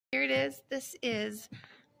Here it is. This is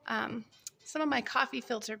some of my coffee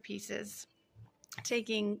filter pieces.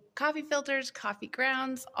 Taking coffee filters, coffee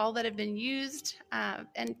grounds, all that have been used,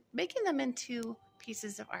 and making them into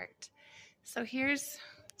pieces of art. So here's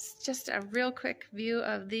just a real quick view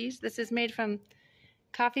of these. This is made from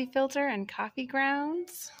coffee filter and coffee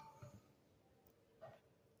grounds.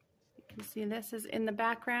 You can see this is in the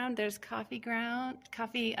background. There's coffee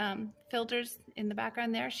filters in the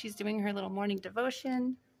background there. She's doing her little morning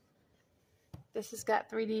devotion. This has got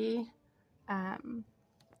 3D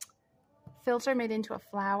filter made into a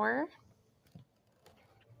flower.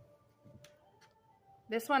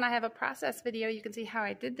 This one I have a process video. You can see how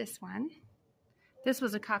I did this one. This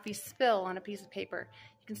was a coffee spill on a piece of paper.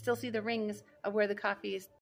 You can still see the rings of where the coffee is